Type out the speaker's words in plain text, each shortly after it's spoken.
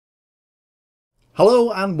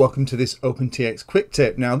Hello and welcome to this OpenTX quick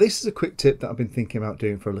tip. Now this is a quick tip that I've been thinking about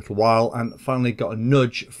doing for a little while and finally got a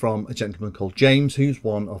nudge from a gentleman called James, who's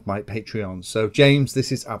one of my Patreons. So James,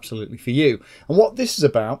 this is absolutely for you. And what this is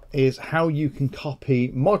about is how you can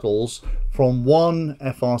copy models from one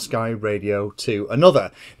FrSky radio to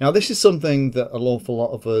another. Now this is something that an awful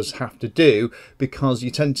lot of us have to do because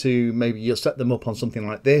you tend to, maybe you'll set them up on something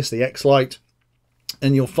like this, the x-lite,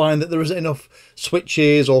 and you'll find that there isn't enough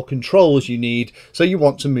switches or controls you need, so you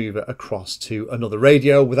want to move it across to another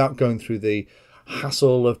radio without going through the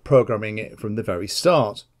hassle of programming it from the very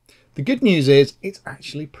start. The good news is it's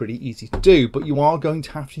actually pretty easy to do, but you are going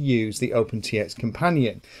to have to use the OpenTX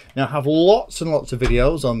companion. Now I have lots and lots of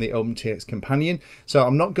videos on the OpenTX companion, so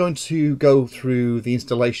I'm not going to go through the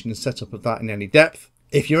installation and setup of that in any depth.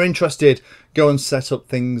 If you're interested, go and set up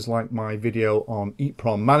things like my video on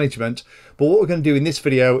EEPROM management. But what we're going to do in this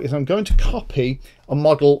video is I'm going to copy a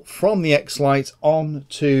model from the x-lite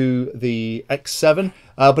onto the X7,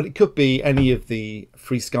 but it could be any of the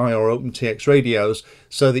FrSky or OpenTX radios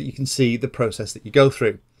so that you can see the process that you go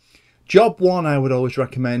through. Job one I would always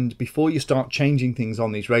recommend before you start changing things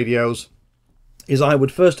on these radios is I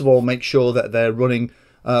would first of all make sure that they're running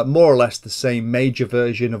more or less the same major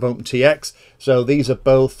version of OpenTX. So these are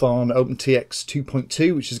both on OpenTX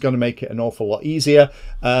 2.2, which is going to make it an awful lot easier.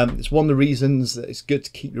 It's one of the reasons that it's good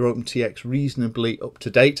to keep your OpenTX reasonably up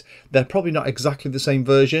to date. They're probably not exactly the same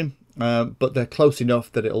version, but they're close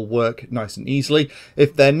enough that it'll work nice and easily.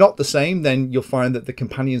 If they're not the same, then you'll find that the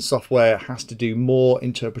companion software has to do more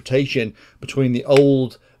interpretation between the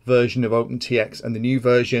old version of OpenTX and the new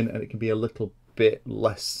version, and it can be a little bit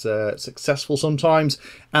less successful sometimes.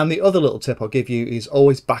 And the other little tip I'll give you is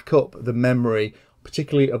always back up the memory,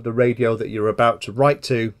 particularly of the radio that you're about to write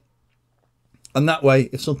to, and that way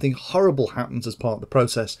if something horrible happens as part of the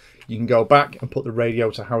process, you can go back and put the radio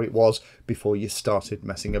to how it was before you started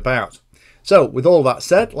messing about. So with all that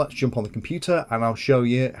said, let's jump on the computer and I'll show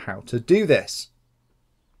you how to do this.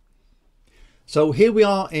 So here we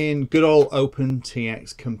are in good old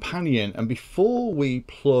OpenTX Companion, and before we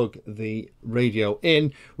plug the radio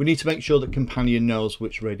in, we need to make sure that Companion knows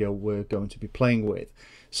which radio we're going to be playing with.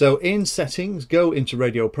 So in settings, go into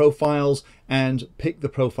radio profiles and pick the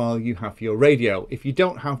profile you have for your radio. If you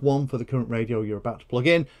don't have one for the current radio you're about to plug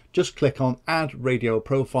in, just click on add radio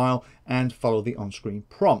profile and follow the on-screen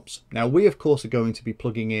prompts. Now we of course are going to be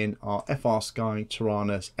plugging in our FrSky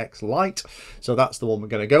Taranis x-lite, so that's the one we're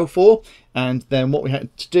going to go for. And then what we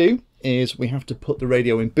have to do is we have to put the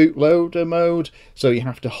radio in bootloader mode, so you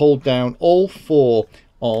have to hold down all four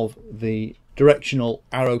of the directional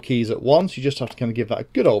arrow keys at once. You just have to kind of give that a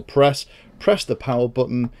good old press the power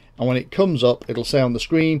button, and when it comes up it'll say on the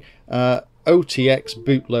screen OTX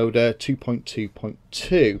bootloader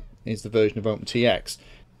 2.2.2 is the version of OpenTX.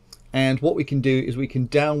 And what we can do is we can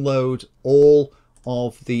download all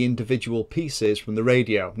of the individual pieces from the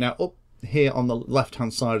radio. Now up here on the left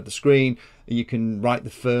hand side of the screen you can write the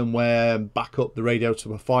firmware, back up the radio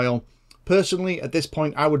to a file. Personally, at this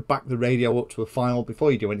point, I would back the radio up to a file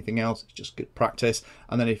before you do anything else. It's just good practice.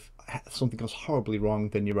 And then if something goes horribly wrong,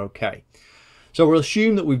 then you're okay. So we'll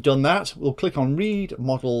assume that we've done that. We'll click on Read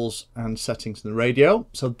Models and Settings in the radio.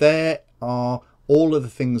 So there are all of the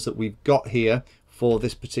things that we've got here for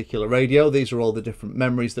this particular radio. These are all the different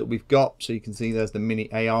memories that we've got. So you can see there's the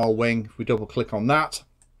mini AR wing. If we double click on that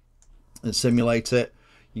and simulate it,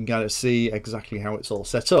 you can kind of see exactly how it's all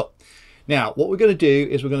set up. Now, what we're going to do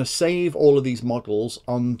is we're going to save all of these models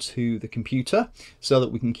onto the computer so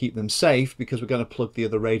that we can keep them safe, because we're going to plug the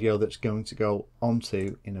other radio that's going to go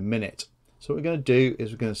onto in a minute. So what we're going to do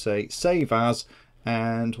is we're going to say save as,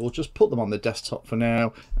 and we'll just put them on the desktop for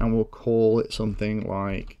now, and we'll call it something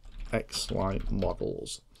like x-lite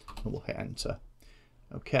models, and we'll hit enter.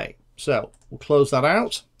 Okay, so we'll close that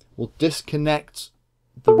out. We'll disconnect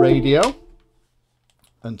the radio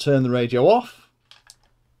and turn the radio off.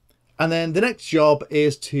 And then the next job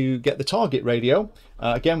is to get the target radio.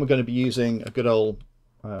 Again, we're going to be using a good old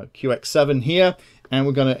QX7 here, and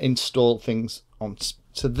we're going to install things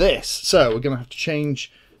onto this. So we're going to have to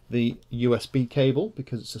change the USB cable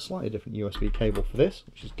because it's a slightly different USB cable for this,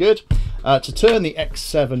 which is good. To turn the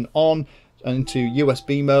X7 on into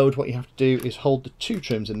USB mode, what you have to do is hold the two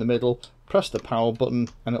trims in the middle, press the power button,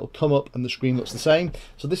 and it'll come up and the screen looks the same.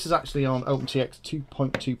 So this is actually on OpenTX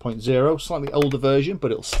 2.2.0, slightly older version,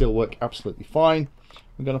 but it'll still work absolutely fine.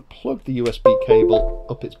 We're going to plug the USB cable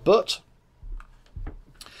up its butt.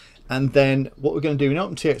 And then what we're going to do in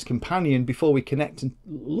OpenTX Companion, before we connect and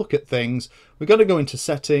look at things, we're going to go into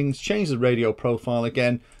settings, change the radio profile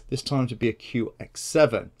again, this time to be a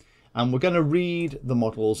QX7. and we're going to read the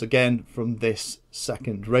models again from this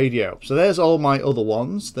second radio. So there's all my other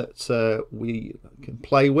ones that we can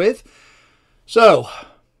play with. So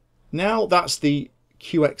now that's the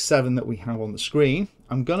QX7 that we have on the screen.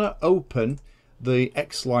 I'm going to open the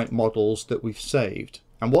x-lite models that we've saved,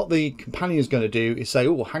 and what the companion is going to do is say,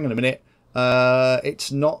 oh, hang on a minute,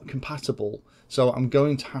 it's not compatible, so I'm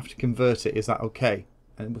going to have to convert it. Is that okay?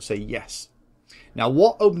 And we'll say yes. Now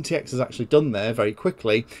what OpenTX has actually done there very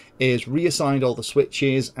quickly is reassigned all the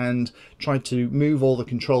switches and tried to move all the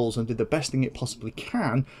controls and did the best thing it possibly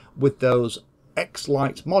can with those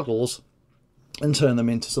x-lite models and turn them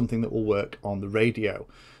into something that will work on the radio.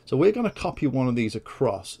 So we're going to copy one of these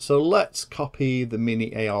across. So let's copy the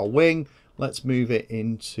mini AR wing. Let's move it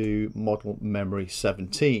into model memory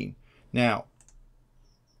 17. Now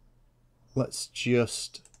let's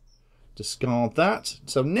just discard that.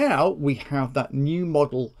 So now we have that new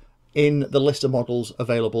model in the list of models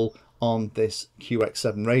available on this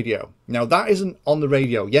QX7 radio. Now that isn't on the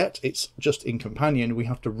radio yet, it's just in companion. We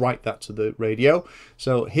have to write that to the radio.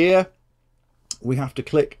 So here we have to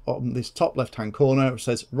click on this top left hand corner. It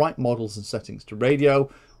says write models and settings to radio.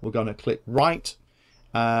 We're going to click write.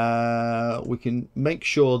 We can make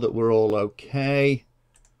sure that we're all okay.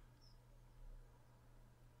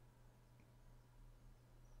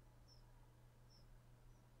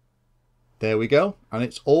 There we go, and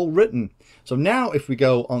it's all written. So now if we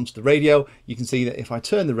go onto the radio, you can see that if I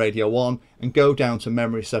turn the radio on and go down to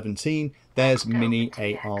memory 17, there's mini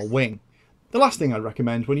AR wing. The last thing I'd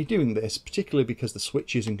recommend when you're doing this, particularly because the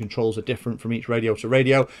switches and controls are different from each radio to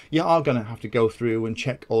radio, you are going to have to go through and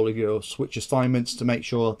check all of your switch assignments to make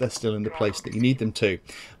sure they're still in the place that you need them to.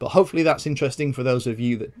 But hopefully that's interesting for those of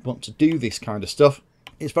you that want to do this kind of stuff.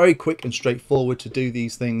 It's very quick and straightforward to do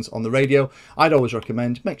these things on the radio. I'd always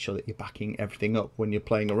recommend make sure that you're backing everything up when you're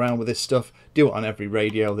playing around with this stuff. Do it on every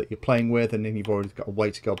radio that you're playing with, and then you've already got a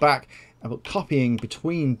way to go back. But copying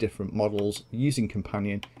between different models using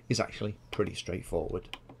companion is actually pretty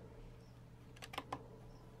straightforward.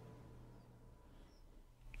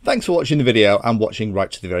 Thanks for watching the video and watching right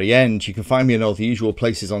to the very end. You can find me in all the usual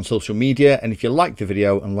places on social media, and if you like the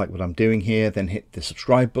video and like what I'm doing here, then hit the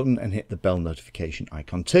subscribe button and hit the bell notification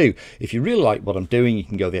icon too. If you really like what I'm doing, you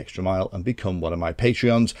can go the extra mile and become one of my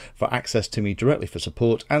Patreons for access to me directly for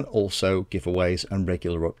support, and also giveaways and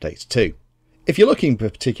regular updates too. If you're looking for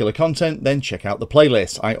particular content, then check out the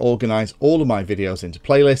playlist. I organise all of my videos into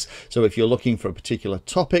playlists, so if you're looking for a particular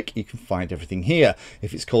topic, you can find everything here.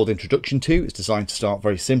 If it's called Introduction To, it's designed to start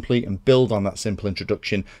very simply and build on that simple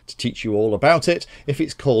introduction to teach you all about it. If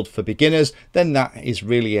it's called For Beginners, then that is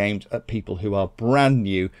really aimed at people who are brand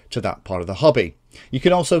new to that part of the hobby. You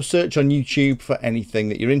can also search on YouTube for anything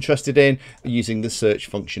that you're interested in using the search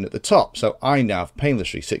function at the top. So iNav Painless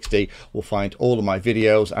 360 will find all of my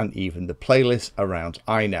videos and even the playlist around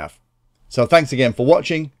iNav. So thanks again for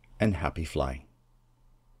watching, and happy flying.